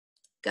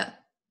Go.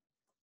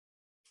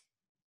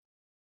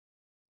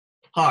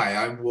 Hi,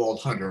 I'm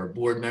Walt Hunter, a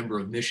board member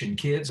of Mission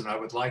Kids, and I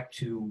would like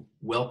to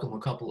welcome a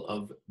couple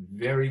of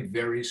very,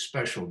 very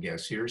special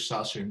guests here.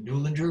 Sasha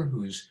Neulinger,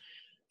 whose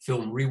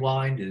film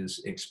Rewind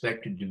is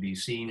expected to be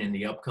seen in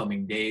the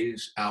upcoming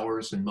days,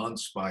 hours, and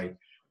months by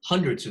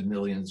hundreds of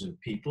millions of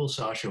people.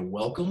 Sasha,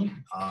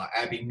 welcome.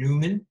 Abbie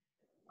Newman,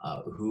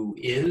 who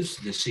is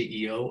the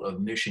CEO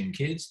of Mission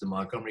Kids, the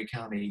Montgomery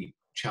County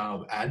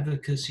Child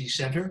Advocacy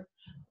Center.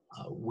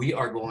 We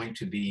are going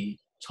to be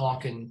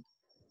talking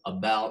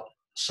about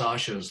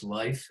Sasha's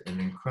life, an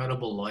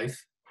incredible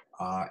life,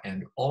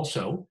 and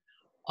also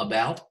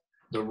about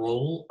the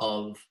role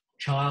of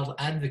child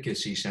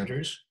advocacy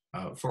centers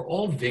for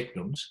all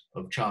victims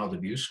of child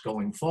abuse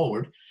going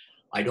forward.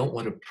 I don't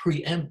want to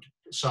preempt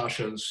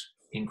Sasha's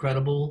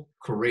incredible,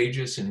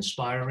 courageous,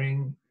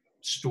 inspiring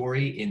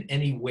story in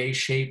any way,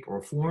 shape,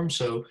 or form.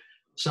 So,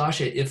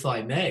 Sasha, if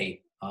I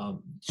may,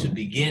 to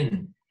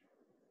begin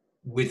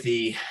with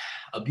the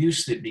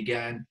abuse that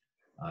began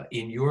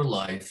in your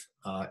life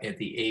at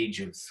the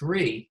age of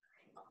 3,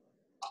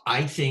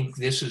 I think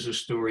this is a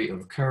story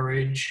of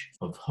courage,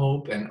 of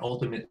hope, and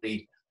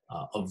ultimately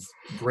of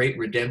great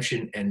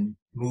redemption and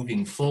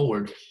moving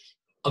forward.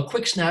 A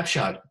quick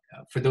snapshot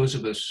for those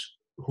of us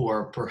who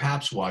are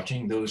perhaps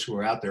watching, those who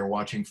are out there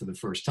watching for the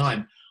first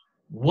time.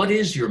 What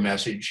is your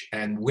message,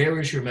 and where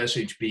is your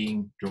message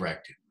being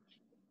directed?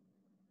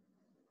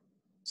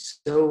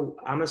 So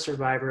I'm a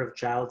survivor of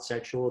child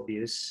sexual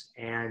abuse,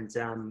 and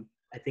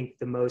I think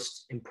the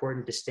most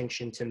important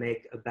distinction to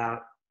make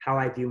about how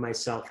I view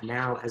myself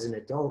now as an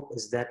adult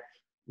is that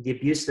the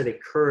abuse that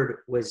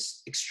occurred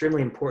was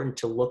extremely important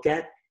to look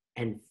at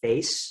and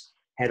face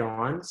head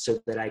on so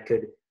that I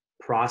could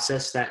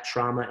process that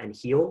trauma and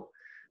heal.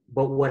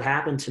 But what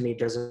happened to me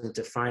doesn't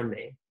define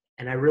me.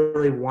 And I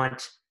really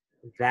want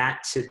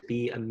that to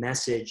be a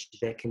message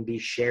that can be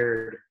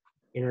shared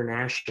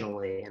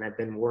internationally. And I've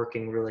been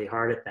working really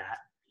hard at that.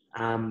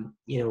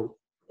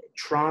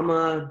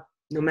 Trauma,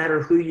 no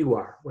matter who you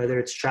are, whether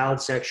it's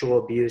child sexual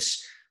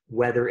abuse,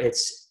 whether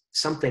it's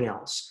something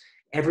else,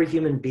 every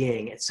human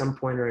being at some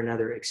point or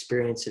another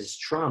experiences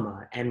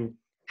trauma. And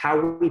how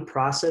we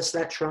process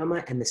that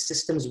trauma and the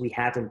systems we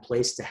have in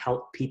place to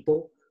help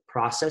people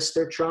process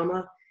their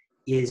trauma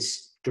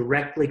is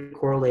directly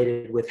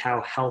correlated with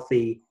how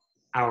healthy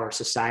our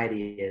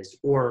society is,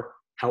 or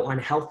how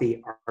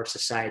unhealthy our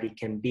society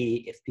can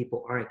be if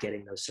people aren't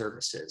getting those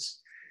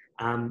services.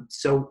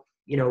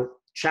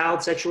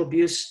 Child sexual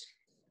abuse,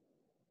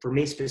 for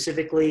me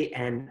specifically,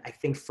 and I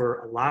think for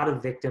a lot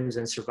of victims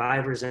and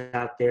survivors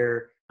out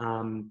there,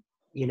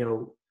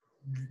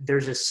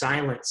 there's a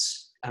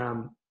silence,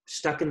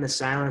 stuck in the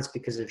silence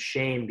because of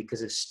shame,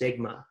 because of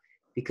stigma,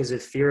 because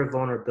of fear of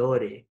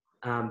vulnerability,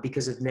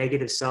 because of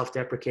negative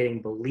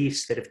self-deprecating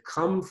beliefs that have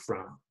come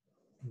from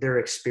their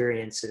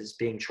experiences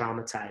being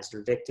traumatized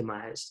or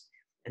victimized.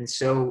 And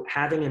so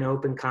having an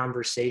open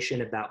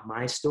conversation about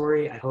my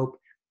story, I hope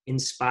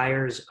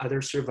inspires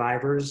other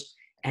survivors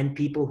and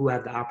people who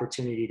have the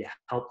opportunity to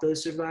help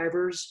those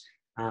survivors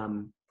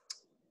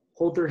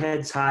hold their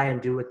heads high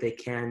and do what they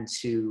can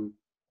to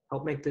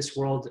help make this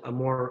world a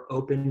more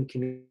open,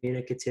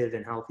 communicative,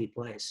 and healthy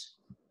place.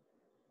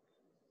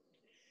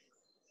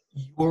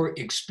 Your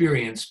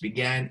experience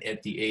began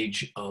at the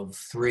age of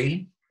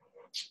 3.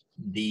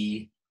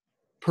 The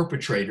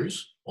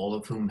perpetrators, all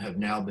of whom have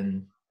now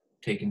been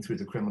taken through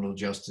the criminal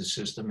justice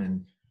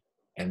system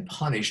and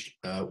punished,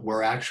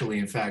 were actually,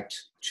 in fact,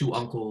 2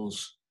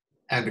 uncles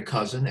and a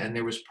cousin, and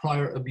there was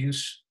prior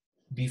abuse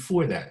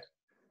before that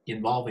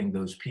involving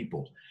those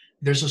people.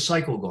 There's a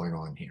cycle going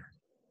on here.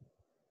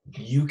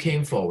 You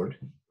came forward,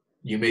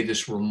 you made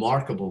this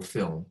remarkable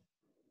film.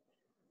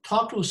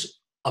 Talk to us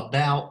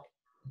about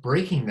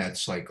breaking that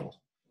cycle.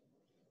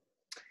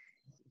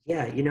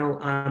 Yeah,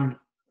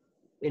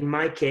 in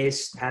my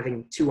case,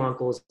 having 2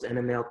 uncles and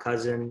a male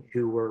cousin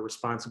who were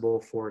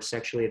responsible for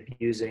sexually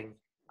abusing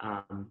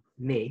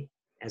me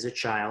as a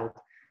child,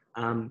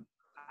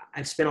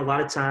 I've spent a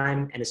lot of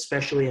time, and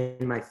especially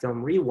in my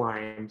film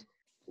Rewind,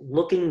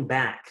 looking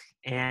back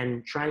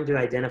and trying to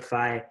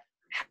identify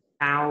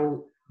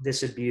how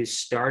this abuse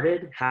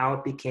started, how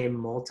it became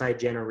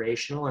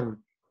multi-generational,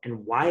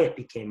 and why it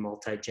became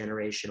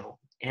multi-generational.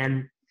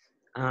 And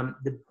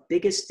the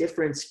biggest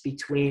difference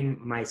between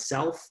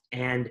myself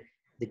and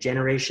the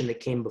generation that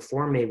came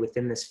before me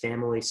within this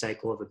family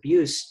cycle of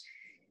abuse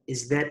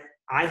is that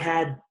I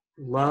had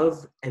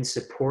love and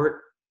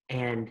support,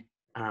 and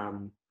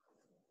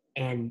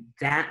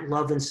that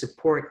love and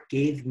support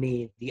gave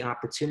me the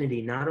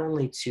opportunity not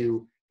only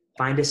to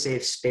find a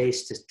safe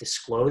space to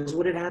disclose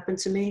what had happened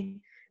to me,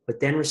 but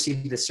then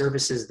receive the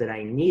services that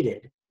I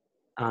needed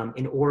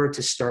in order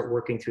to start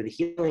working through the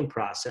healing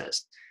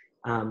process.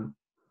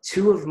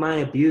 2 of my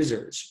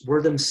abusers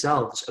were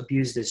themselves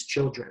abused as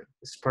children.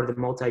 This is part of the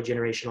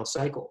multi-generational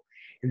cycle.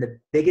 And the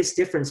biggest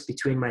difference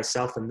between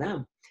myself and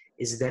them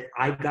is that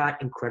I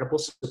got incredible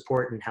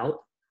support and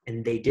help,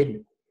 and they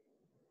didn't.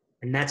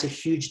 And that's a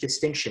huge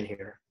distinction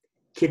here.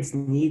 Kids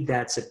need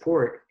that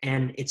support,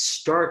 and it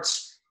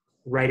starts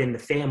right in the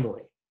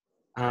family.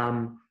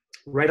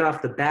 Right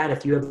off the bat,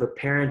 if you have a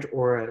parent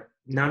or a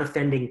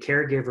non-offending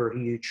caregiver who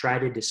you try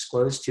to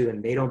disclose to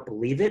and they don't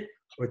believe it,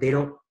 or they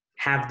don't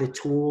have the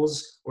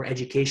tools or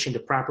education to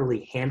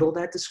properly handle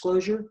that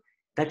disclosure,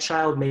 that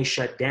child may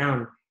shut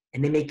down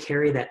and they may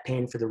carry that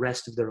pain for the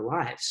rest of their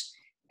lives.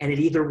 And it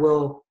either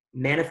will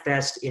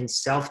manifest in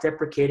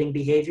self-deprecating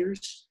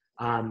behaviors,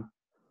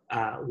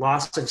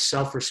 loss of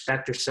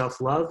self-respect or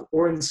self-love,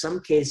 or in some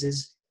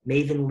cases may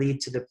even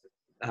lead to the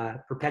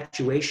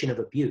perpetuation of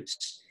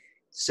abuse.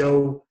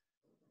 So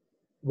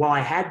while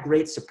I had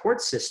great support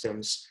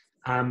systems,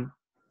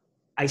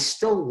 I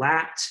still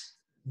lacked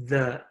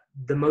the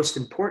most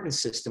important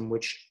system,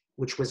 which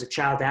was a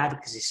child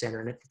advocacy center.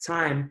 And at the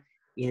time,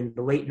 in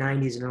the late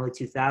 90s and early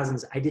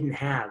 2000s, I didn't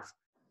have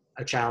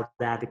a child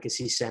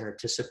advocacy center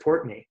to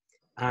support me.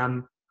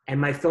 And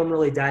my film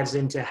really dives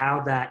into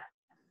how that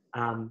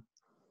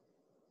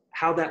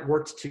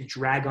worked to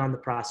drag on the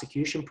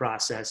prosecution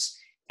process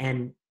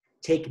and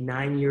take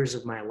 9 years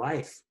of my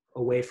life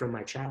away from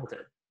my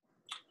childhood.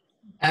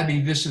 Abbie,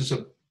 this is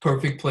a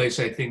perfect place,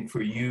 I think,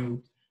 for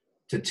you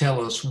to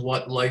tell us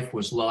what life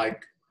was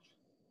like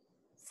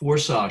for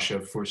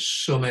Sasha, for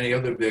so many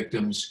other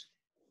victims,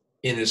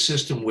 in a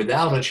system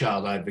without a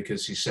child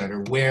advocacy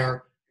center,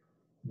 where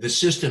the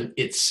system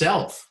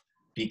itself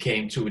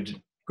became, to a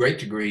great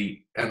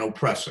degree, an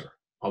oppressor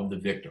of the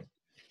victim.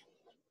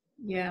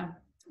 Yeah,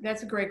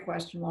 that's a great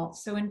question, Walt.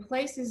 So in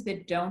places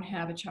that don't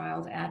have a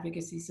child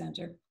advocacy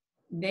center,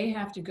 they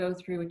have to go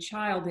through a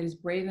child that is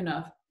brave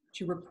enough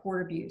to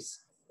report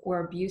abuse,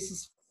 or abuse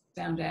is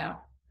found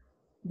out.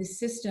 The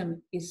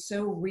system is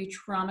so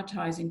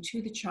re-traumatizing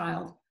to the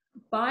child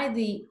by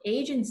the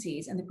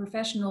agencies and the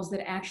professionals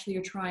that actually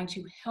are trying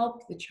to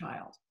help the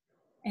child.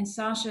 And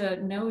Sasha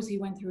knows, he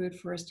went through it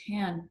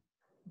firsthand,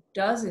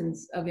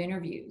 dozens of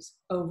interviews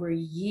over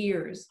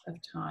years of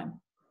time.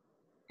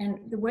 And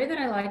the way that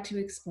I like to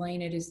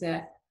explain it is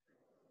that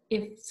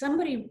if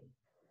somebody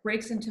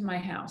breaks into my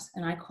house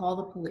and I call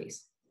the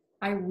police,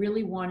 I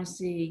really want to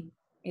see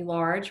a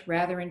large,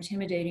 rather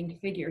intimidating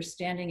figure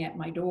standing at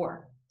my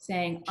door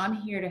saying, "I'm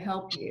here to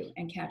help you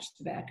and catch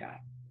the bad guy."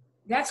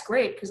 That's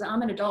great because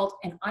I'm an adult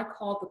and I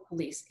called the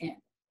police in.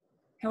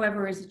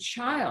 However, as a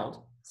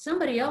child,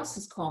 somebody else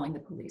is calling the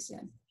police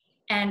in.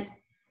 And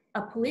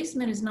a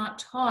policeman is not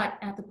taught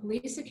at the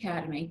police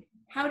academy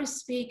how to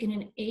speak in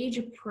an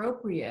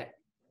age-appropriate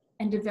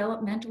and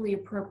developmentally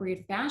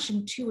appropriate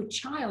fashion to a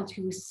child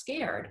who is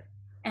scared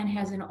and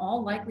has in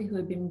all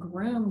likelihood been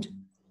groomed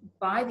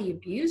by the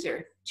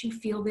abuser to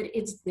feel that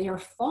it's their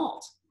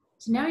fault.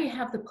 So now you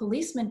have the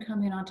policeman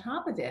come in on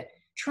top of it,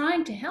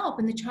 trying to help,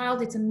 and the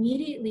child, it's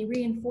immediately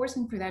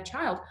reinforcing for that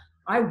child,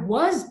 I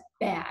was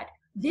bad.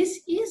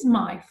 This is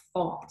my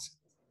fault.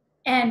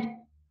 And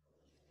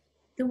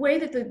the way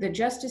that the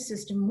justice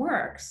system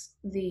works,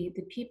 the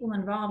people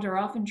involved are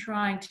often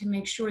trying to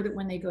make sure that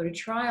when they go to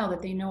trial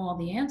that they know all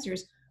the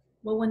answers.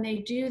 Well, when they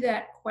do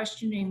that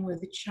questioning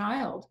with the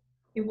child,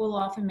 it will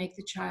often make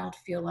the child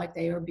feel like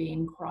they are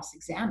being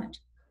cross-examined,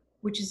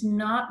 which is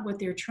not what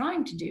they're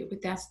trying to do,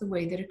 but that's the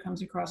way that it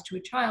comes across to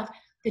a child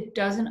that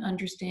doesn't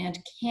understand,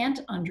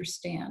 can't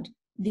understand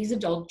these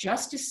adult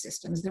justice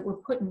systems that were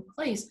put in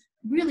place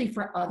really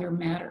for other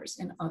matters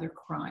and other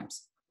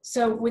crimes.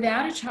 So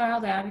without a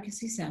child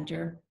advocacy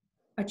center,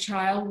 a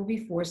child will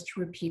be forced to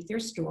repeat their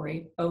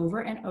story over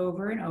and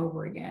over and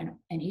over again.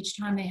 And each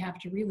time they have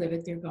to relive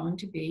it, they're going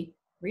to be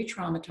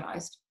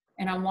re-traumatized.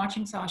 And I'm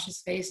watching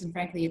Sasha's face, and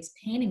frankly, it's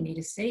paining me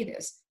to say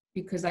this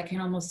because I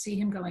can almost see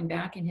him going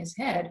back in his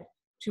head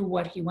to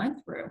what he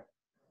went through.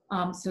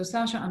 So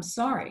Sasha, I'm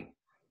sorry.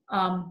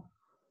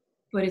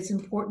 But it's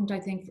important, I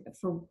think,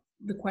 for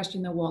the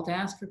question that Walt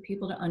asked, for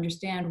people to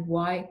understand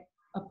why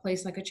a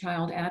place like a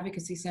child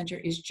advocacy center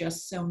is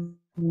just so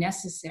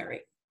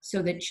necessary,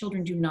 so that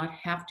children do not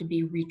have to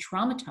be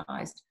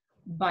re-traumatized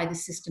by the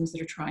systems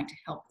that are trying to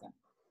help them.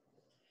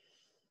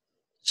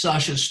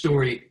 Sasha's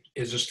story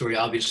is a story,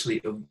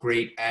 obviously, of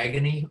great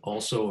agony,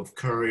 also of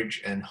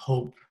courage and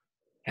hope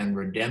and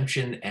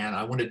redemption. And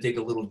I want to dig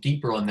a little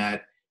deeper on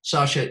that.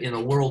 Sasha, in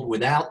a world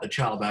without a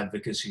child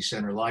advocacy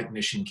center like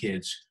Mission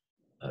Kids,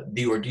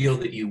 the ordeal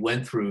that you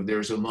went through,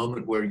 there's a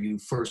moment where you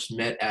first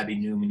met Abbie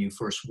Newman, you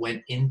first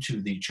went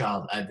into the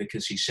child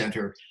advocacy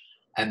center,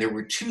 and there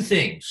were two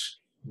things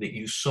that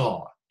you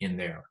saw in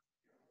there: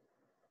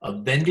 a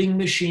vending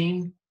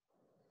machine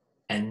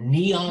and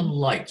neon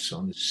lights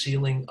on the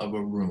ceiling of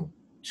a room.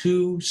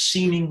 Two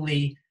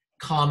seemingly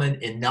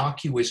common,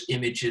 innocuous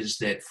images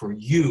that for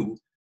you,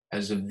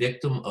 as a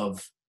victim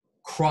of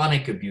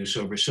chronic abuse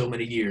over so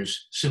many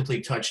years,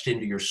 simply touched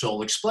into your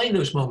soul. Explain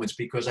those moments,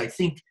 because I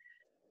think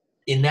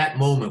in that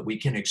moment we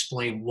can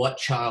explain what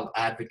child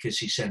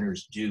advocacy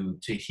centers do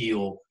to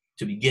heal,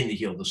 to begin to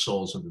heal the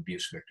souls of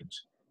abuse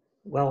victims.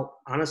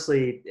 Well,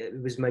 honestly, it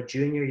was my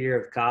junior year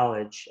of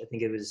college. I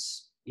think it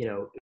was,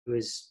 it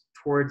was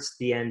towards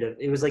the end of,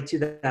 it was like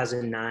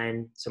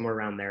 2009, somewhere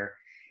around there.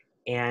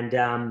 And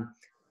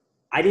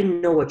I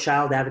didn't know what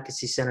child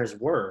advocacy centers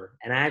were.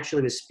 And I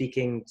actually was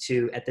speaking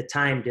to, at the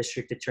time,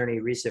 District Attorney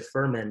Risa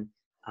Furman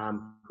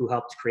who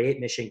helped create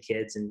Mission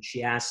Kids. And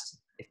she asked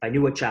if I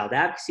knew what child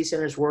advocacy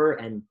centers were,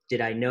 and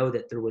did I know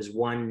that there was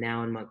one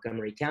now in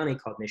Montgomery County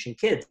called Mission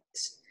Kids.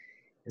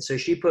 And so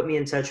she put me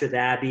in touch with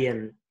Abby,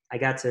 and I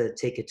got to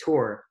take a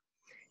tour.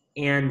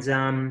 And,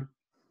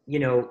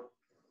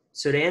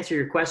 so to answer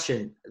your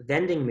question,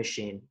 vending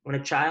machine, when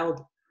a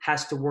child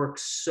has to work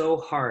so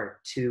hard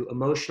to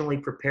emotionally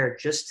prepare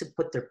just to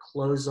put their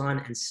clothes on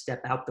and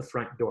step out the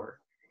front door,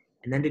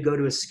 and then to go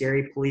to a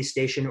scary police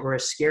station or a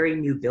scary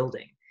new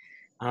building.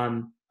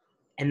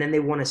 And then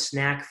they want a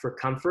snack for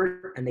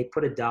comfort, and they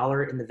put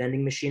 $1 in the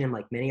vending machine. And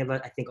like many of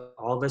us, I think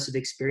all of us have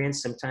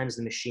experienced, sometimes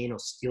the machine will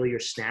steal your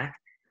snack.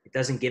 It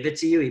doesn't give it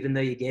to you, even though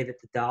you gave it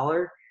the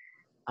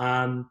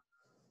 $1.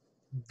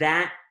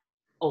 That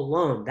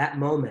alone, that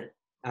moment,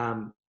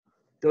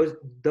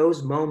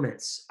 those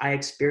moments I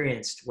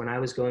experienced when I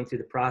was going through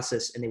the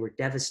process, and they were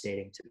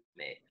devastating to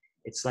me.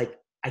 It's like,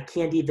 I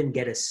can't even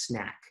get a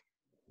snack.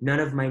 None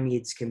of my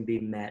needs can be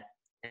met.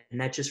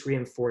 And that just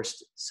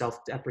reinforced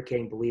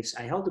self-deprecating beliefs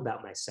I held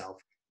about myself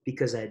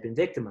because I had been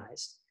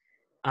victimized.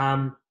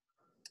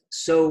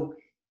 So,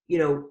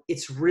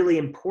 it's really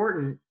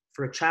important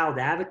for a child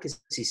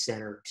advocacy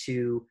center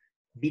to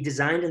be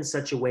designed in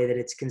such a way that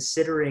it's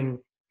considering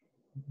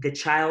the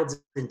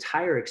child's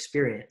entire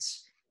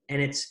experience.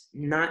 And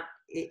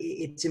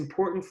it's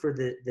important for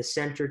the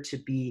center to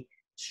be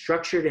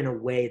structured in a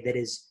way that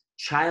is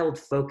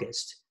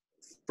child-focused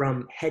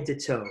from head to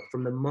toe,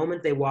 from the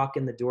moment they walk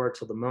in the door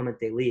till the moment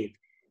they leave.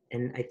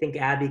 And I think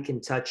Abby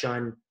can touch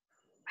on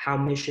how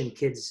Mission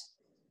Kids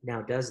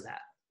now does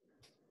that.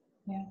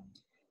 Yeah.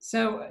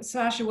 So,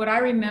 Sasha, what I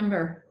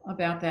remember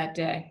about that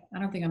day, I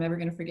don't think I'm ever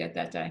going to forget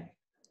that day,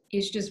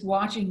 is just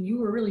watching. You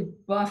were a really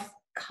buff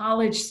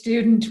college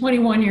student,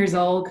 21 years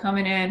old,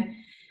 coming in,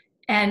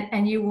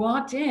 and you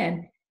walked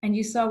in and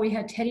you saw we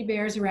had teddy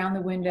bears around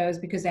the windows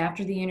because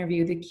after the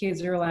interview, the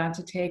kids are allowed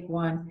to take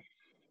one.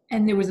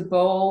 And there was a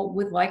bowl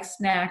with like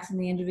snacks and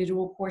the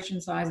individual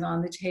portion size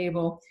on the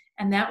table.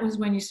 And that was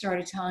when you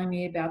started telling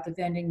me about the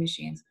vending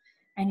machines.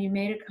 And you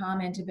made a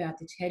comment about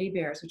the teddy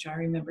bears, which I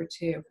remember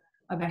too,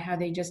 about how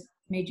they just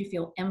made you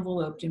feel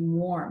enveloped and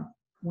warm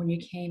when you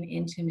came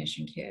into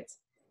Mission Kids.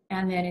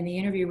 And then in the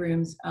interview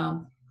rooms,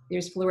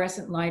 there's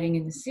fluorescent lighting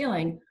in the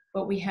ceiling,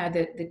 but we had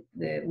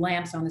the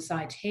lamps on the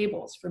side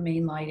tables for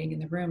main lighting in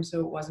the room,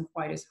 so it wasn't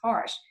quite as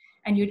harsh.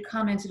 And you'd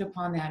commented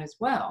upon that as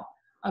well,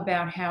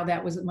 about how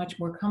that was much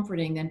more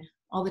comforting than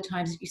all the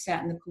times that you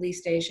sat in the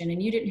police station.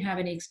 And you didn't have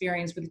any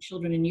experience with the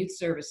children and youth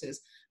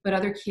services, but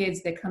other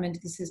kids that come into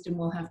the system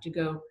will have to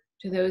go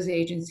to those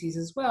agencies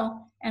as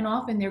well. And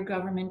often they're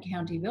government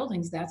county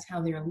buildings, that's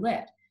how they're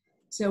lit.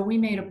 So we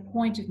made a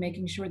point of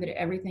making sure that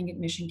everything at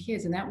Mission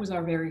Kids, and that was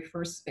our very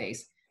first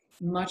space,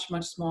 much,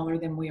 much smaller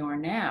than we are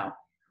now.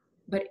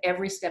 But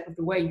every step of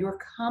the way, your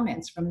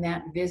comments from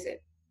that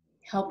visit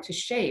helped to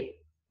shape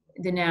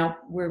now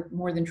we're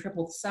more than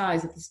triple the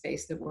size of the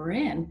space that we're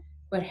in,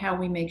 but how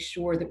we make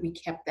sure that we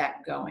kept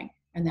that going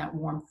and that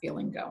warm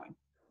feeling going.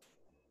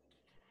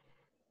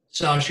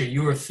 Sasha,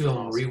 your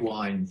film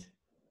Rewind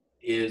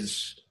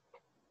is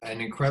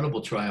an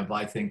incredible triumph,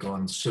 I think,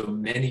 on so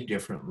many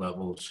different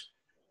levels.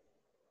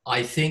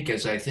 I think,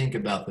 as I think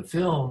about the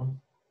film,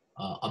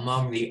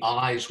 among the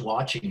eyes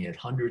watching it,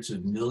 hundreds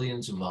of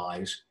millions of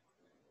eyes,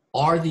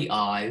 are the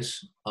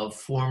eyes of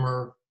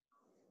former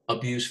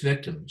abuse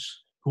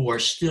victims who are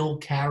still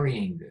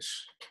carrying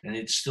this, and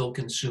it's still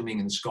consuming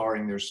and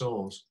scarring their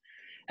souls.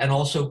 And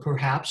also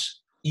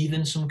perhaps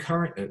even some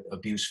current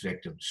abuse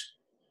victims.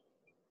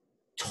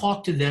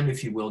 Talk to them,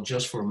 if you will,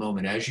 just for a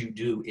moment, as you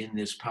do in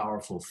this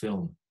powerful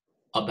film,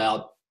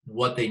 about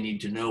what they need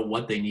to know,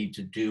 what they need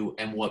to do,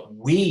 and what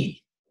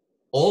we,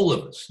 all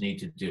of us, need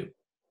to do,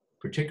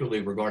 particularly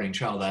regarding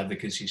child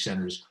advocacy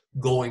centers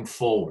going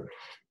forward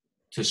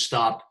to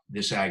stop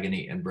this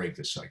agony and break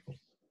this cycle.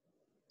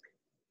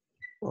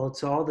 Well,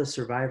 to all the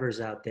survivors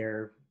out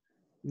there,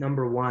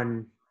 number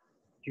one,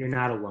 you're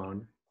not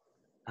alone.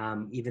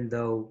 Even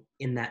though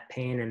in that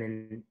pain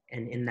and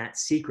in that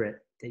secret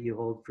that you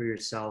hold for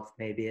yourself,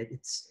 maybe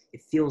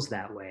it feels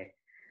that way.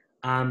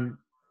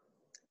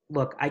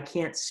 Look, I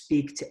can't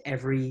speak to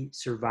every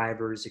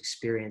survivor's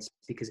experience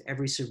because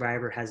every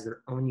survivor has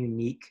their own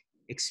unique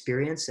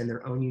experience and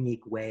their own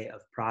unique way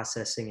of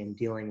processing and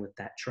dealing with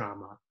that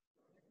trauma.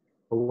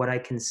 But what I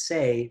can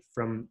say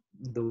from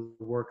the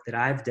work that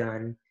I've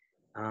done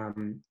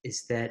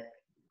is that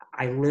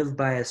I live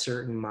by a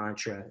certain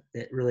mantra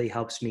that really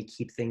helps me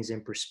keep things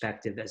in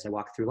perspective as I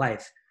walk through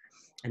life.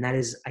 And that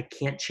is, I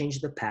can't change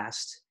the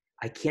past.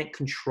 I can't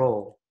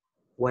control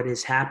what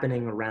is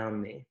happening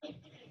around me.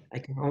 I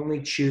can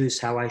only choose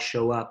how I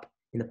show up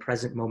in the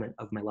present moment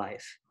of my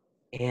life.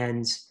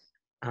 And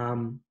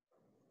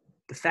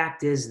the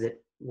fact is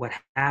that what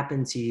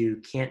happened to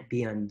you can't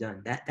be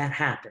undone. That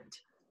happened.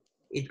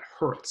 It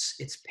hurts.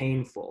 It's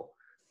painful.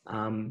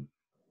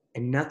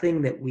 And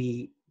nothing that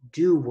we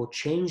do will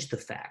change the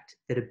fact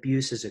that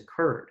abuse has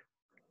occurred.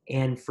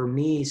 And for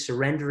me,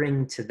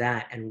 surrendering to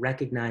that and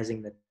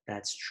recognizing that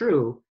that's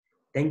true,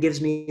 then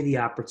gives me the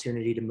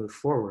opportunity to move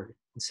forward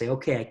and say,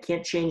 okay, I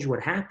can't change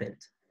what happened,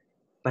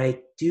 but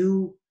I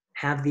do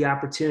have the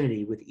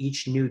opportunity with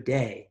each new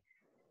day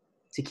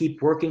to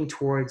keep working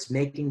towards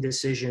making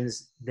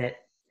decisions that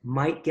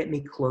might get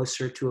me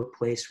closer to a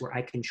place where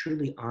I can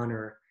truly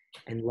honor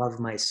and love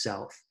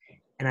myself.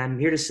 And I'm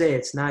here to say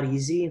it's not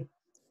easy.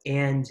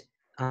 And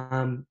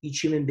each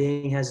human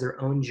being has their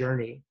own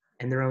journey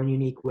and their own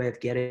unique way of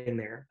getting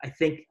there. I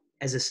think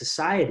as a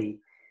society,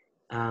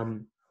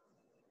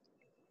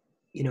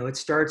 it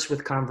starts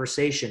with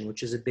conversation,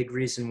 which is a big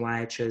reason why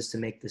I chose to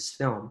make this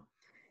film.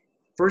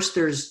 First,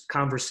 there's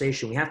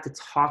conversation. We have to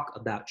talk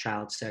about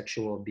child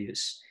sexual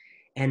abuse.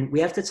 And we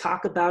have to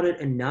talk about it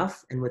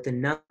enough and with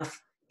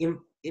enough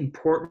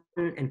important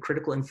and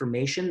critical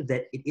information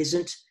that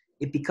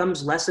it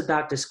becomes less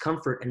about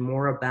discomfort and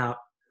more about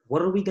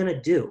what are we going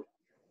to do?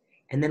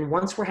 And then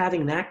once we're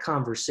having that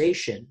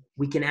conversation,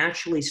 we can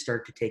actually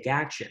start to take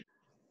action.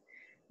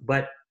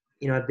 But,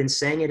 I've been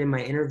saying it in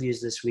my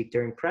interviews this week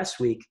during press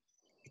week,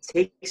 it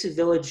takes a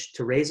village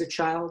to raise a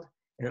child,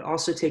 and it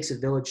also takes a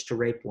village to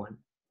rape one.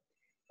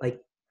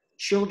 Like,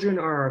 children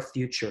are our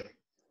future.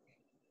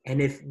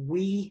 And if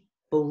we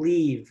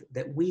believe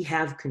that we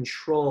have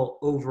control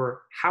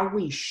over how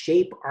we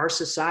shape our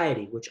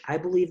society, which I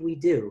believe we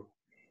do,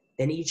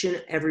 then each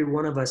and every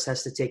one of us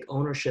has to take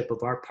ownership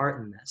of our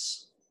part in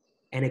this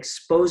and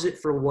expose it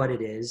for what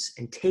it is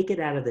and take it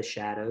out of the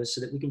shadows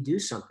so that we can do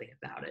something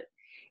about it.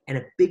 And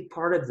a big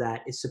part of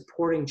that is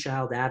supporting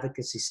child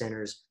advocacy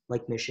centers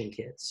like Mission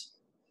Kids.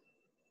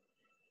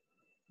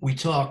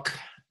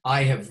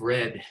 I have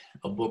read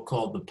a book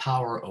called The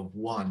Power of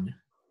One.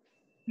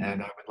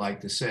 And I would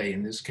like to say,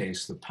 in this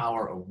case, the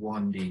power of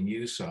one being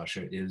you,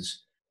 Sasha,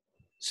 is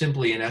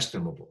simply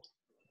inestimable,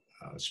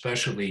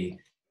 especially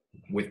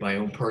with my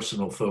own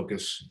personal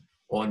focus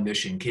on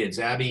Mission Kids.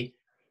 Abbie,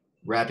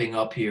 wrapping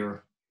up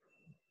here,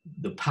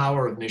 the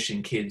power of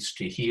Mission Kids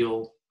to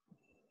heal,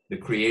 the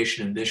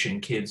creation of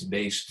Mission Kids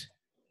based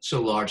so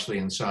largely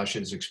on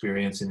Sasha's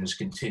experience and his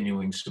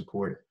continuing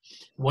support.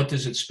 What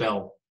does it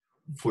spell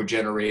for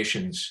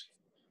generations,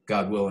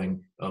 God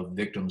willing, of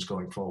victims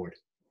going forward?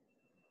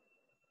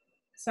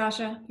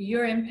 Sasha,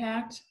 your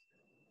impact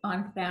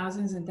on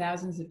thousands and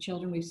thousands of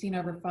children. We've seen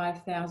over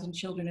 5,000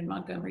 children in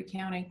Montgomery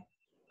County.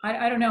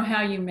 I don't know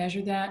how you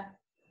measure that.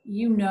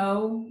 You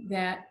know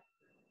that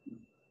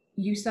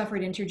you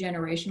suffered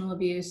intergenerational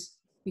abuse.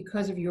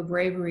 Because of your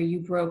bravery, you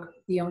broke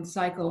the own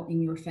cycle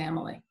in your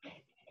family.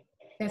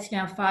 That's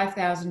now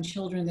 5,000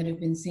 children that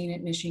have been seen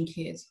at Mission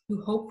Kids,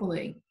 who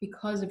hopefully,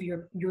 because of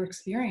your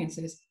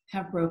experiences,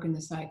 have broken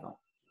the cycle.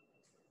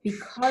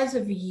 Because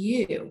of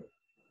you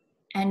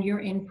and your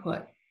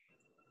input,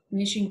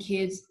 Mission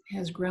Kids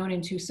has grown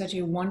into such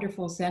a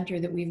wonderful center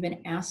that we've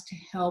been asked to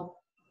help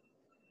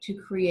to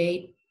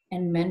create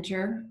and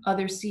mentor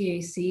other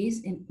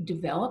CACs and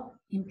develop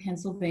in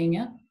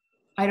Pennsylvania.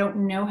 I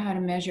don't know how to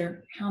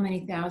measure how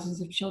many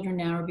thousands of children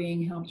now are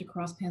being helped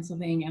across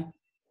Pennsylvania,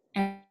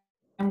 and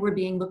we're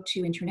being looked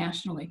to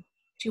internationally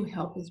to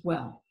help as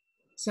well.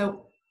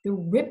 So the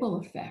ripple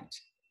effect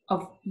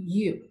of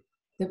you,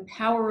 the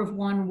power of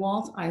one,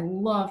 Walt, I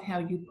love how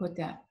you put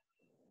that.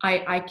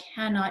 I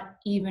cannot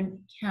even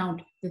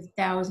count the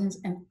thousands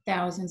and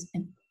thousands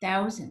and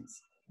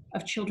thousands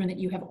of children that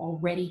you have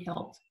already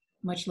helped,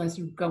 much less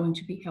are going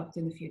to be helped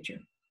in the future.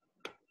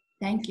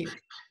 Thank you.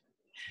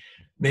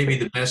 Maybe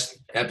the best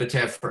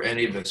epitaph for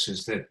any of us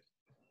is that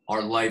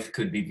our life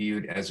could be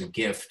viewed as a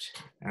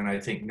gift. And I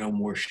think no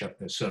more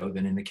so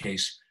than in the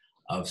case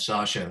of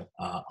Sasha.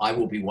 I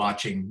will be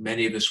watching,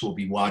 many of us will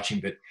be watching,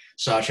 but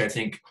Sasha, I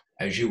think,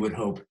 as you would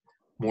hope,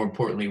 more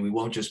importantly, we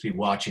won't just be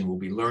watching, we'll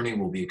be learning,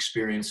 we'll be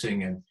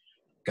experiencing, and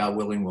God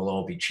willing, we'll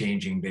all be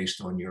changing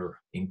based on your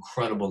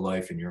incredible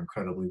life and your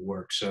incredible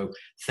work. So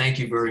thank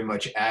you very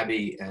much,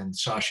 Abbie, and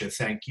Sasha,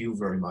 thank you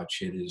very much.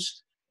 It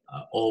is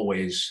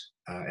always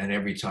and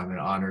every time an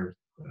honor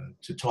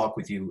to talk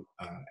with you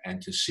and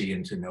to see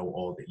and to know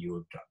all that you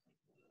have done.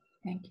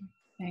 Thank you.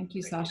 Thank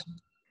you, Sasha.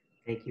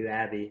 Thank you,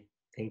 Abbie.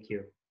 Thank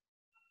you.